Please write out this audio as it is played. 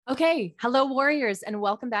Okay. Hello, warriors, and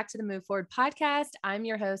welcome back to the Move Forward podcast. I'm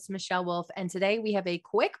your host, Michelle Wolf, and today we have a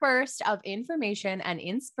quick burst of information and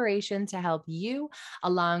inspiration to help you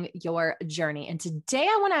along your journey. And today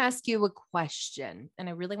I want to ask you a question, and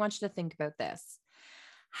I really want you to think about this.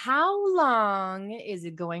 How long is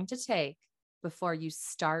it going to take before you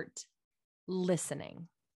start listening?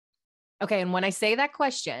 Okay. And when I say that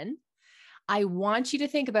question, I want you to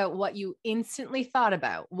think about what you instantly thought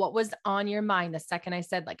about, what was on your mind the second I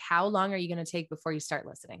said, like, how long are you going to take before you start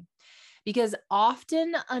listening? Because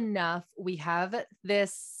often enough, we have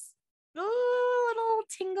this little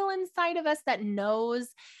tingle inside of us that knows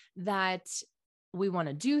that we want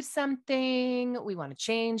to do something, we want to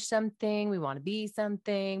change something, we want to be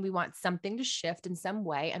something, we want something to shift in some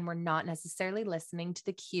way, and we're not necessarily listening to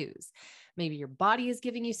the cues. Maybe your body is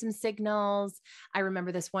giving you some signals. I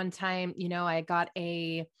remember this one time, I got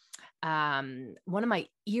one of my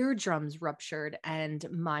eardrums ruptured, and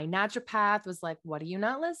my naturopath was like, "What are you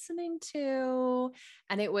not listening to?"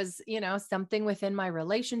 And it was, something within my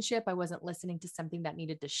relationship. I wasn't listening to something that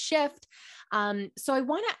needed to shift. So I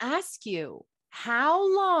want to ask you,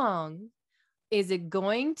 how long is it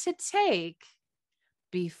going to take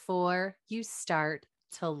before you start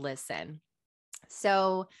to listen?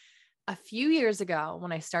 So a few years ago,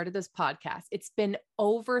 when I started this podcast, it's been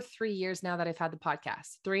over 3 years now that I've had the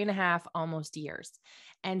podcast, 3.5, almost years.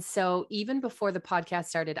 And so even before the podcast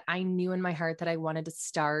started, I knew in my heart that I wanted to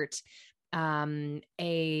start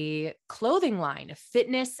a clothing line, a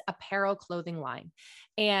fitness apparel clothing line.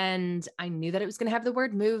 And I knew that it was going to have the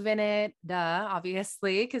word move in it,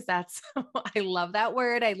 obviously, because I love that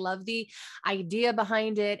word. I love the idea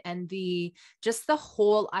behind it and just the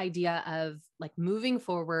whole idea of like moving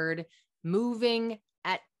forward, moving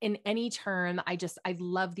in any term. I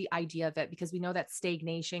love the idea of it because we know that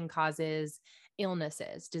stagnation causes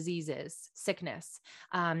illnesses, diseases, sickness.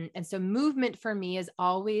 And so movement for me is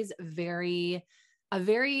always a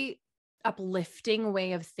very uplifting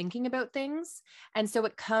way of thinking about things. And so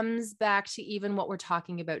it comes back to even what we're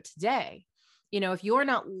talking about today. If you're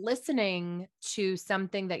not listening to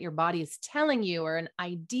something that your body is telling you, or an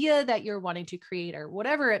idea that you're wanting to create, or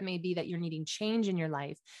whatever it may be that you're needing change in your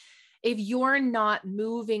life, if you're not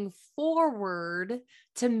moving forward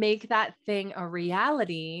to make that thing a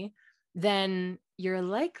reality, then you're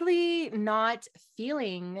likely not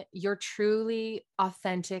feeling your truly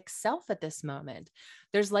authentic self at this moment.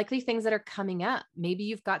 There's likely things that are coming up. Maybe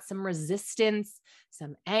you've got some resistance,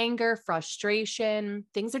 some anger, frustration.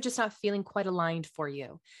 Things are just not feeling quite aligned for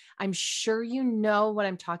you. I'm sure you know what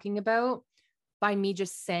I'm talking about by me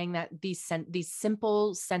just saying that these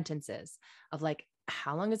simple sentences of like,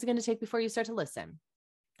 how long is it going to take before you start to listen?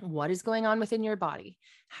 What is going on within your body?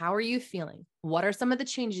 How are you feeling? What are some of the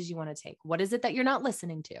changes you want to take? What is it that you're not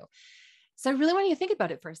listening to? So I really want you to think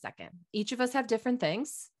about it for a second. Each of us have different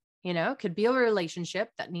things. It could be a relationship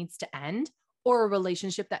that needs to end or a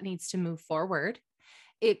relationship that needs to move forward.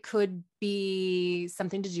 It could be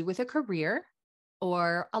something to do with a career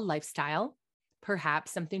or a lifestyle,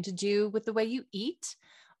 perhaps something to do with the way you eat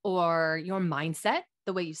or your mindset,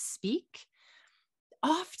 the way you speak.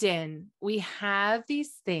 Often we have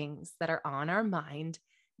these things that are on our mind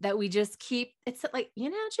that we just keep, it's like,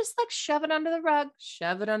 just like shove it under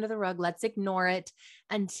the rug. Let's ignore it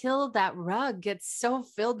until that rug gets so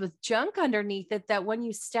filled with junk underneath it that when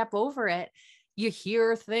you step over it, you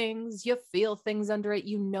hear things, you feel things under it.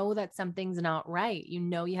 You know that something's not right. You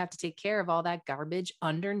have to take care of all that garbage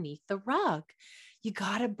underneath the rug. You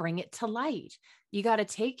got to bring it to light. You got to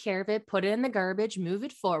take care of it, put it in the garbage, move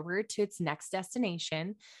it forward to its next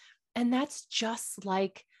destination. And that's just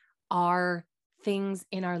like our things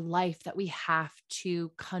in our life that we have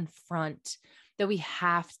to confront, that we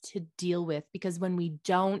have to deal with, because when we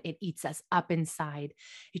don't, it eats us up inside.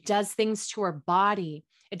 It does things to our body.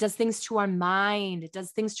 It does things to our mind. It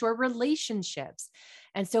does things to our relationships.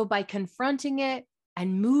 And so by confronting it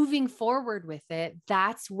and moving forward with it,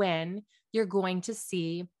 that's when you're going to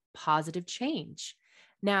see positive change.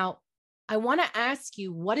 Now, I want to ask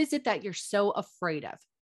you, what is it that you're so afraid of?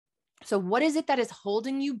 So what is it that is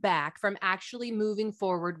holding you back from actually moving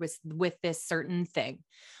forward with this certain thing?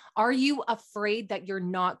 Are you afraid that you're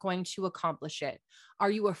not going to accomplish it?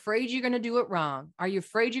 Are you afraid you're going to do it wrong? Are you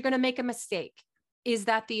afraid you're going to make a mistake? Is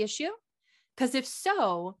that the issue? Because if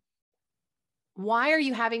so, why are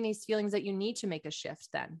you having these feelings that you need to make a shift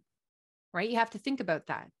then? Right? You have to think about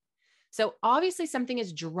that. So obviously something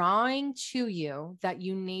is drawing to you that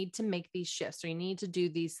you need to make these shifts or you need to do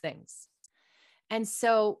these things. And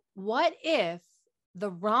so what if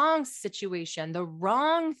the wrong situation, the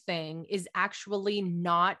wrong thing is actually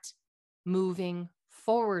not moving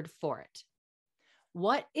forward for it?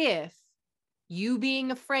 What if you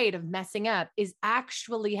being afraid of messing up is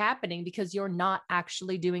actually happening because you're not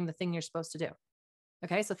actually doing the thing you're supposed to do?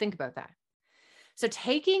 Okay. So think about that. So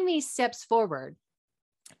taking these steps forward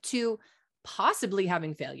to possibly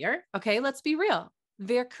having failure. Okay. Let's be real.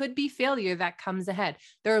 There could be failure that comes ahead.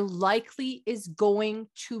 There likely is going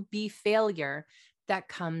to be failure that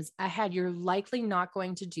comes ahead. You're likely not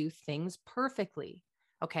going to do things perfectly.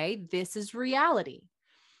 Okay. This is reality.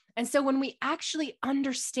 And so when we actually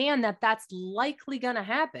understand that that's likely going to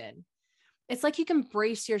happen, it's like you can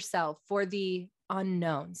brace yourself for the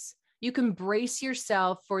unknowns. You can brace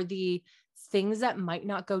yourself for the things that might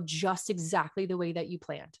not go just exactly the way that you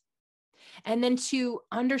planned. And then to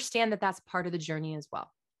understand that that's part of the journey as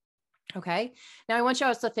well. Okay. Now I want you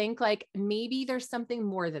also to think like maybe there's something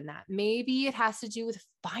more than that. Maybe it has to do with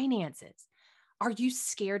finances. Are you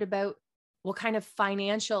scared about what kind of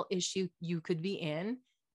financial issue you could be in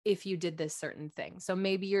if you did this certain thing? So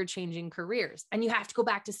maybe you're changing careers and you have to go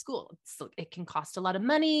back to school. It can cost a lot of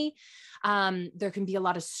money. There can be a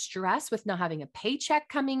lot of stress with not having a paycheck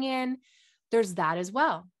coming in. There's that as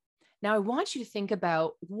well. Now, I want you to think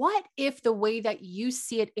about what if the way that you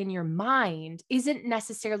see it in your mind isn't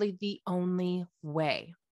necessarily the only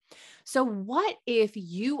way? So, what if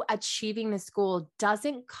you achieving this goal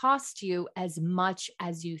doesn't cost you as much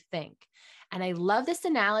as you think? And I love this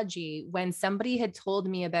analogy when somebody had told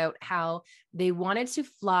me about how they wanted to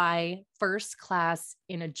fly first class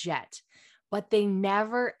in a jet, but they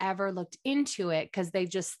never ever looked into it because they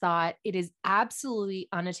just thought it is absolutely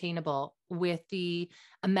unattainable with the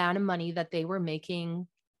amount of money that they were making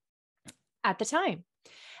at the time.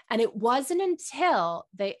 And it wasn't until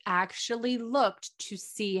they actually looked to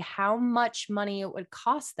see how much money it would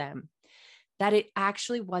cost them that it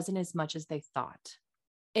actually wasn't as much as they thought.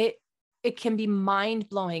 It can be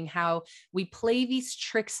mind-blowing how we play these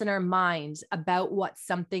tricks in our minds about what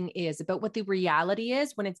something is, about what the reality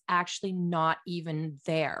is when it's actually not even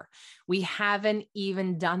there. We haven't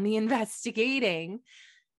even done the investigating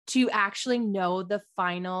to actually know the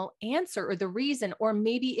final answer or the reason, or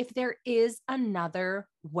maybe if there is another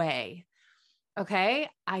way. Okay.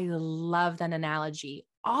 I love that analogy.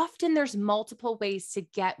 Often there's multiple ways to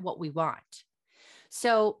get what we want.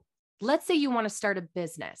 So let's say you want to start a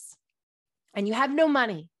business and you have no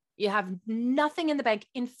money, you have nothing in the bank.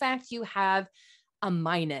 In fact, you have a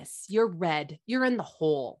minus, you're red, you're in the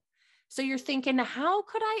hole. So you're thinking, how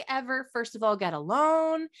could I ever, first of all, get a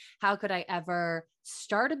loan? How could I ever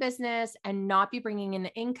start a business and not be bringing in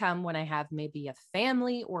income when I have maybe a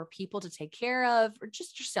family or people to take care of, or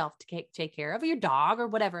just yourself to take care of, or your dog or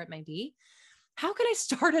whatever it may be? How could I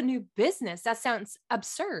start a new business? That sounds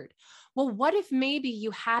absurd. Well, what if maybe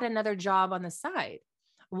you had another job on the side?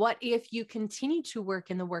 What if you continue to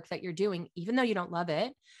work in the work that you're doing, even though you don't love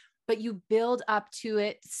it, but you build up to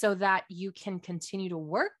it so that you can continue to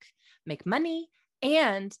work, make money,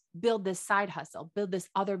 and build this side hustle, build this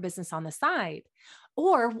other business on the side?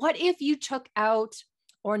 Or what if you took out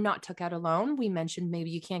or not took out a loan? We mentioned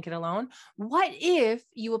maybe you can't get a loan. What if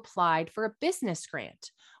you applied for a business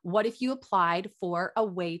grant? What if you applied for a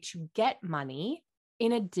way to get money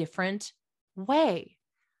in a different way?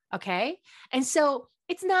 Okay. And so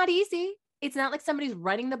it's not easy. It's not like somebody's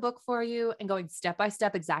writing the book for you and going step by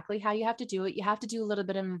step exactly how you have to do it. You have to do a little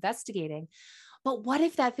bit of investigating. But what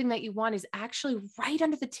if that thing that you want is actually right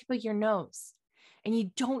under the tip of your nose and you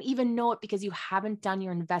don't even know it because you haven't done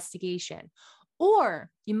your investigation? Or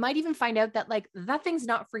you might even find out that like that thing's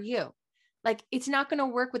not for you. Like it's not going to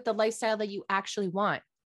work with the lifestyle that you actually want.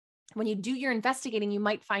 When you do your investigating, you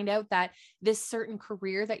might find out that this certain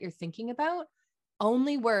career that you're thinking about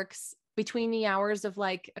only works between the hours of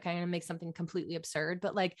like, okay, I'm going to make something completely absurd,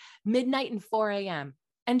 but like midnight and 4 a.m.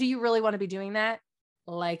 And do you really want to be doing that?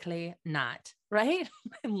 Likely not, right?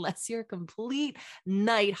 Unless you're a complete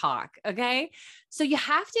night hawk. Okay. So you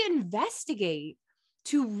have to investigate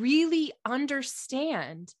to really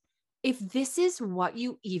understand if this is what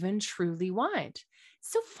you even truly want.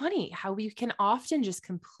 It's so funny how we can often just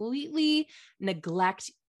completely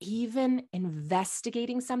neglect even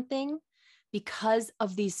investigating something because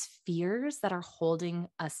of these fears that are holding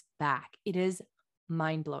us back. It is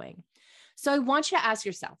mind-blowing. So I want you to ask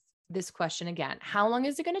yourself this question again. How long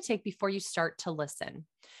is it going to take before you start to listen?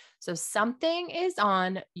 So something is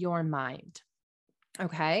on your mind.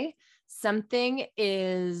 Okay. Something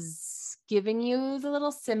is giving you the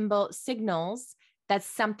little signals that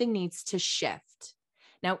something needs to shift.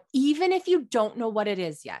 Now, even if you don't know what it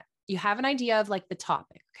is yet, you have an idea of like the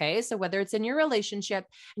topic. Okay. So whether it's in your relationship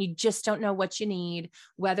and you just don't know what you need,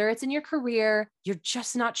 whether it's in your career, you're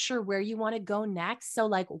just not sure where you want to go next. So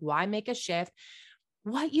like, why make a shift?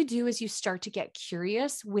 what you do is you start to get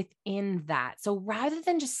curious within that. So rather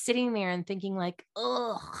than just sitting there and thinking like,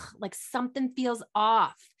 ugh, like something feels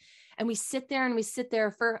off, and we sit there and we sit there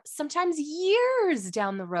for sometimes years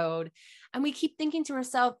down the road, and we keep thinking to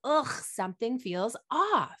ourselves, ugh, something feels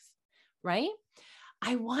off, right?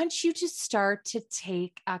 I want you to start to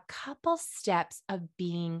take a couple steps of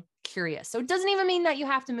being curious. So it doesn't even mean that you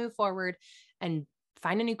have to move forward and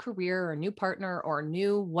find a new career or a new partner or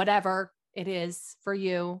new whatever it is for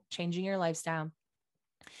you, changing your lifestyle.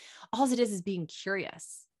 All it is being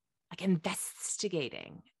curious, like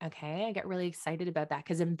investigating. Okay. I get really excited about that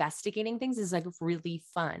because investigating things is like really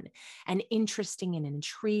fun and interesting and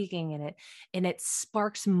intriguing, and it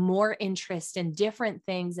sparks more interest in different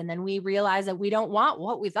things. And then we realize that we don't want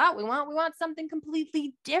what we thought we want. We want something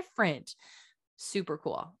completely different. Super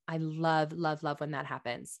cool. I love, love, love when that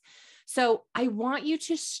happens. So I want you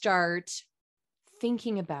to start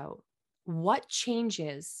thinking about what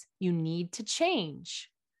changes you need to change,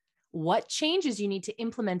 what changes you need to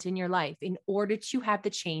implement in your life in order to have the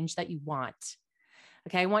change that you want.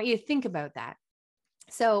 Okay. I want you to think about that.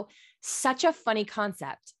 So, such a funny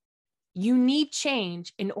concept. You need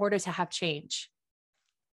change in order to have change.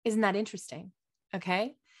 Isn't that interesting?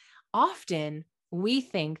 Okay. Often we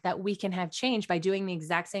think that we can have change by doing the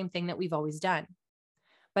exact same thing that we've always done.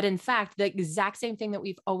 But in fact, the exact same thing that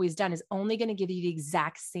we've always done is only going to give you the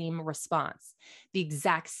exact same response, the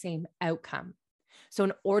exact same outcome. So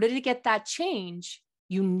in order to get that change,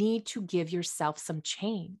 you need to give yourself some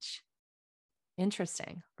change.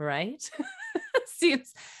 Interesting, right?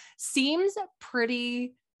 Seems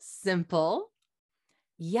pretty simple,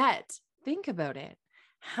 yet think about it.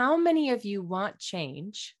 How many of you want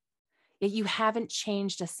change, yet you haven't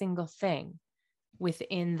changed a single thing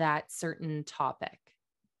within that certain topic?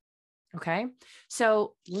 Okay.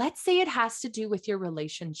 So let's say it has to do with your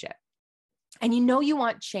relationship, and you know you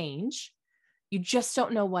want change. You just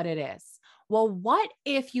don't know what it is. Well, what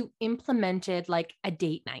if you implemented like a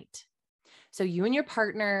date night? So you and your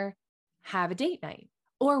partner have a date night.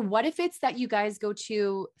 Or what if it's that you guys go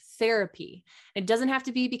to therapy? It doesn't have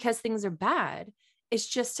to be because things are bad. It's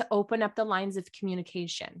just to open up the lines of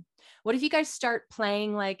communication. What if you guys start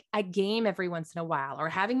playing like a game every once in a while, or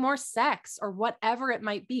having more sex, or whatever it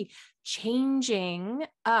might be, changing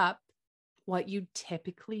up what you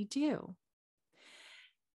typically do?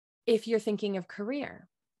 If you're thinking of career,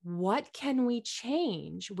 what can we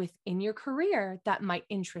change within your career that might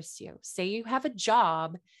interest you? Say you have a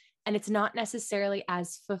job and it's not necessarily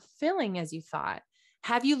as fulfilling as you thought.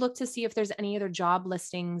 Have you looked to see if there's any other job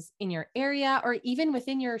listings in your area, or even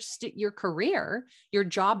within your career, your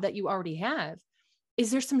job that you already have? Is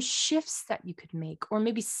there some shifts that you could make, or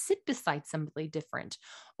maybe sit beside somebody different,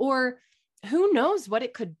 or who knows what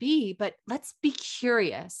it could be? But let's be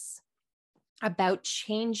curious about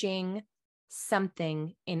changing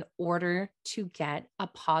something in order to get a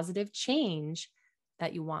positive change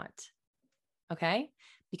that you want. Okay?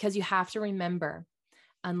 Because you have to remember,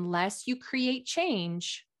 unless you create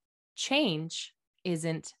change, change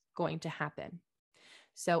isn't going to happen.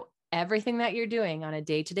 So everything that you're doing on a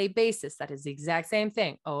day-to-day basis, that is the exact same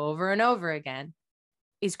thing over and over again,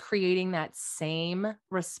 is creating that same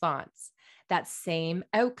response, that same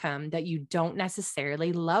outcome that you don't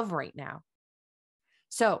necessarily love right now.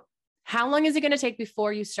 So how long is it going to take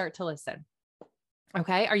before you start to listen?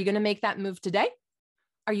 Okay. Are you going to make that move today?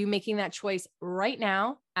 Are you making that choice right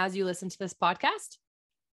now as you listen to this podcast?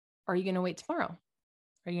 Or are you going to wait tomorrow?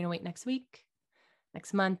 Are you going to wait next week,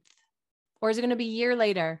 next month? Or is it going to be a year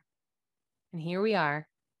later? And here we are,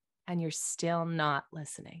 and you're still not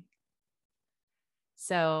listening.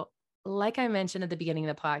 So, like I mentioned at the beginning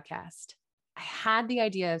of the podcast, I had the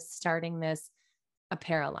idea of starting this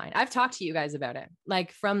apparel line. I've talked to you guys about it,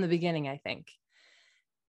 like from the beginning, I think,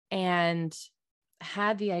 and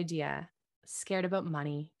had the idea, scared about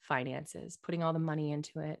money, finances, putting all the money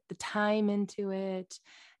into it, the time into it,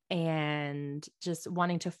 and just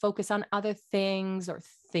wanting to focus on other things, or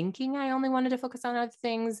thinking I only wanted to focus on other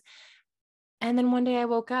things. And then one day I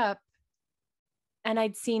woke up and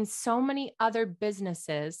I'd seen so many other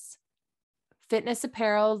businesses, fitness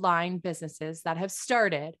apparel line businesses that have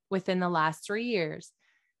started within the last 3 years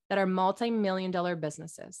that are multi-million-dollar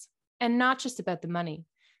businesses. And not just about the money.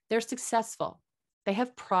 They're successful. They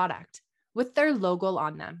have product with their logo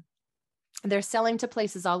on them. They're selling to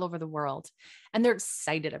places all over the world, and they're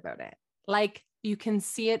excited about it. Like, you can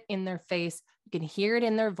see it in their face. You can hear it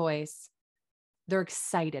in their voice. They're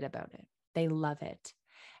excited about it. They love it.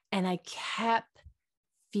 And I kept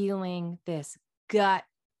feeling this gut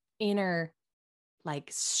inner like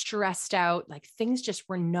stressed out, like things just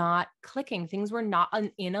were not clicking. Things were not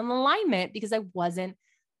in alignment because I wasn't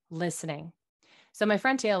listening. So my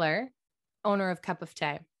friend Taylor, owner of Cup of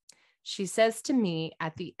Tea, she says to me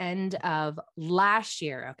at the end of last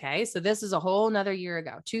year, okay, so this is a whole nother year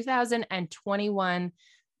ago, 2021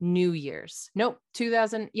 New Year's. Nope,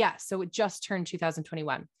 2000. Yeah. So it just turned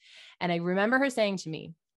 2021. And I remember her saying to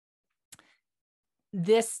me,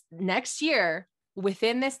 this next year,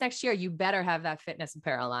 within this next year, you better have that fitness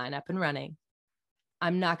apparel line up and running.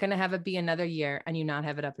 I'm not going to have it be another year and you not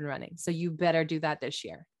have it up and running. So you better do that this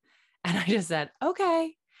year. And I just said,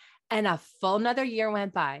 okay. And a full another year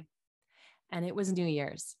went by and it was New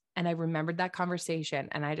Year's. And I remembered that conversation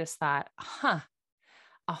and I just thought,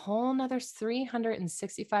 a whole nother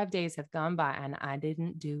 365 days have gone by and I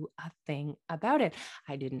didn't do a thing about it.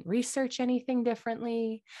 I didn't research anything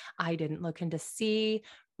differently. I didn't look into see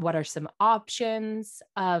what are some options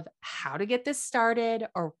of how to get this started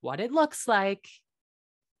or what it looks like.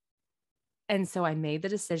 And so I made the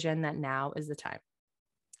decision that now is the time.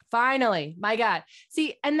 Finally, my God.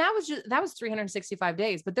 See, and that was 365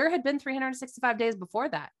 days, but there had been 365 days before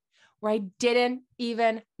that where I didn't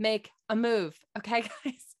even make a move. Okay,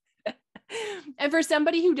 guys. And for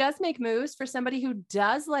somebody who does make moves, for somebody who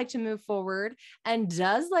does like to move forward and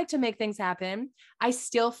does like to make things happen, I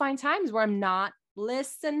still find times where I'm not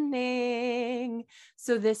listening.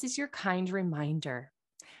 So this is your kind reminder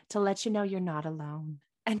to let you know you're not alone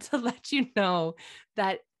and to let you know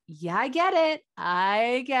that, yeah, I get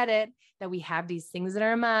it, that we have these things in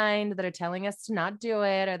our mind that are telling us to not do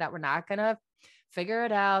it or that we're not going to figure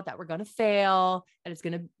it out, that we're going to fail, that it's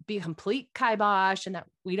going to be complete kibosh and that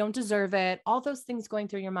we don't deserve it. All those things going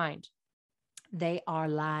through your mind, they are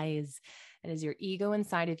lies. It is your ego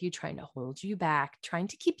inside of you trying to hold you back, trying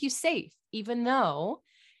to keep you safe, even though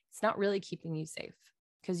it's not really keeping you safe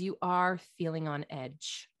because you are feeling on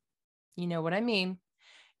edge. You know what I mean?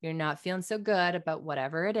 You're not feeling so good about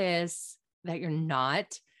whatever it is that you're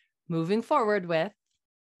not moving forward with.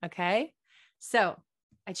 Okay. So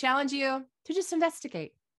I challenge you to just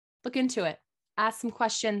investigate, look into it, ask some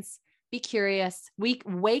questions, be curious.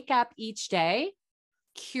 Wake up each day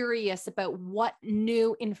curious about what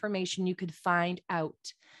new information you could find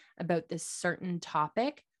out about this certain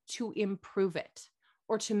topic to improve it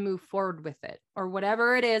or to move forward with it or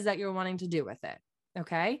whatever it is that you're wanting to do with it.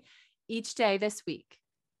 Okay. Each day this week,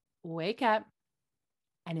 wake up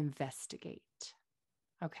and investigate.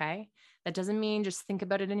 Okay. That doesn't mean just think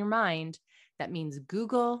about it in your mind. That means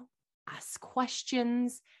Google, ask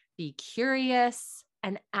questions, be curious,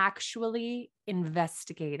 and actually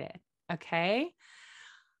investigate it. Okay.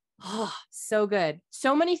 Oh, so good.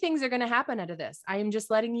 So many things are going to happen out of this. I am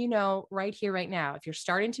just letting you know right here, right now. If you're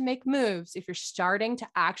starting to make moves, if you're starting to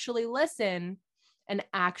actually listen and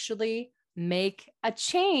actually make a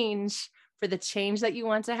change for the change that you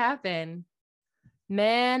want to happen,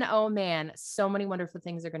 man, oh man, so many wonderful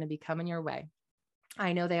things are going to be coming your way.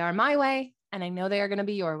 I know they are my way, and I know they are going to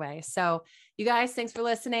be your way. So you guys, thanks for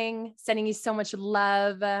listening. Sending you so much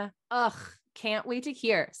love. Can't wait to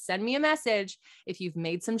hear. Send me a message if you've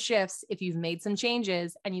made some shifts, if you've made some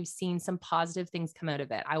changes and you've seen some positive things come out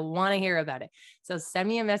of it. I want to hear about it. So send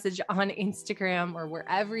me a message on Instagram or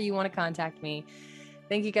wherever you want to contact me.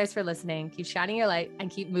 Thank you guys for listening. Keep shining your light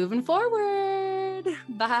and keep moving forward.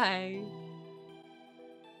 Bye.